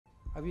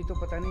अभी तो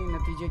पता नहीं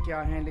नतीजे क्या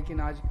हैं, लेकिन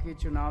आज के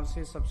चुनाव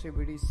से सबसे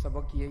बड़ी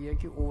सबक यही है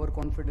कि ओवर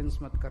कॉन्फिडेंस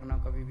मत करना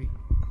कभी भी।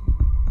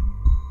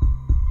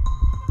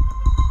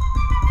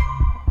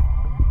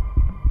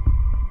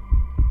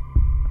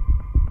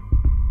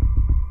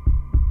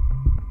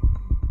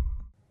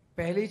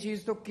 पहली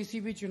चीज तो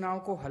किसी भी चुनाव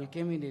को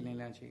हल्के में ले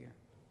लेना चाहिए।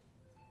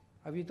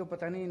 अभी तो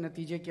पता नहीं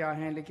नतीजे क्या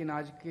हैं, लेकिन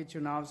आज के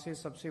चुनाव से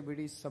सबसे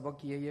बड़ी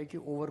सबक यही है कि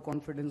ओवर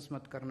कॉन्फिडेंस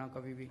मत करना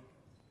कभी भी।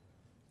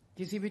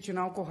 किसी भी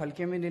चुनाव को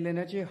हल्के में नहीं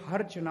लेना चाहिए।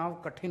 हर चुनाव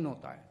कठिन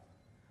होता है,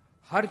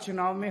 हर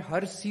चुनाव में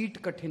हर सीट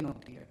कठिन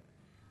होती है,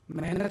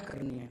 मेहनत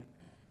करनी है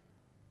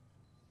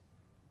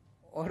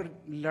और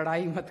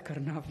लड़ाई मत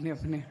करना। अपने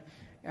अपने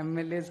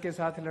एमएलए के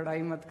साथ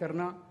लड़ाई मत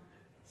करना,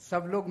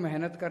 सब लोग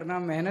मेहनत करना।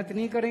 मेहनत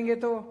नहीं करेंगे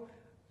तो,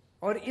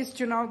 और इस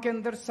चुनाव के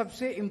अंदर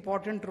सबसे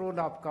इंपॉर्टेंट रोल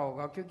आपका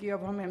होगा, क्योंकि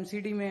अब हम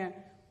एमसीडी में हैं।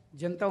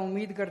 जनता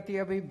उम्मीद करती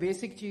है भाई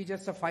बेसिक चीज है,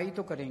 सफाई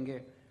तो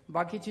करेंगे,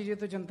 बाकी चीजें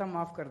तो जनता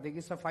माफ कर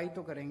देगी, सफाई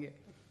तो करेंगे।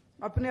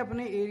 अपने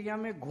अपने एरिया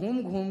में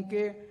घूम घूम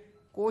के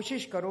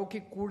कोशिश करो कि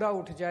कूड़ा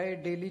उठ जाए,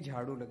 डेली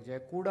झाड़ू लग जाए,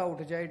 कूड़ा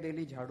उठ जाए,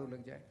 डेली झाड़ू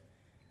लग जाए।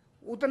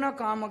 उतना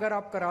काम अगर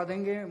आप करा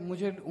देंगे,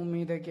 मुझे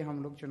उम्मीद है कि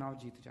हम लोग चुनाव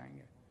जीत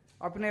जाएंगे।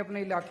 अपने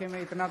अपने इलाके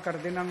में इतना कर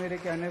देना मेरे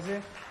कहने से।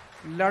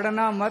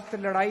 लड़ना मत,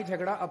 लड़ाई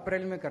झगड़ा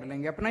अप्रैल में कर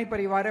लेंगे। अपना ही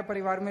परिवार है,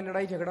 परिवार में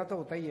लड़ाई झगड़ा तो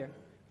होता ही है,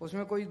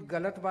 उसमें कोई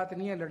गलत बात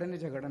नहीं है लड़ने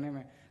झगड़ने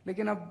में।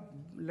 लेकिन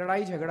अब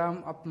लड़ाई झगड़ा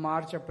हम अब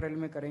मार्च अप्रैल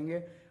में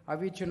करेंगे।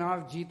 अभी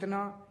चुनाव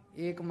जीतना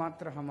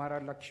एकमात्र हमारा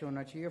लक्ष्य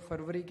होना चाहिए।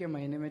 फरवरी के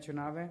महीने में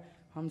चुनाव है,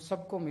 हम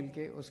सबको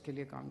मिलके उसके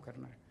लिए काम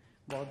करना है।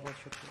 बहुत बहुत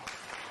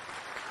शुक्रिया।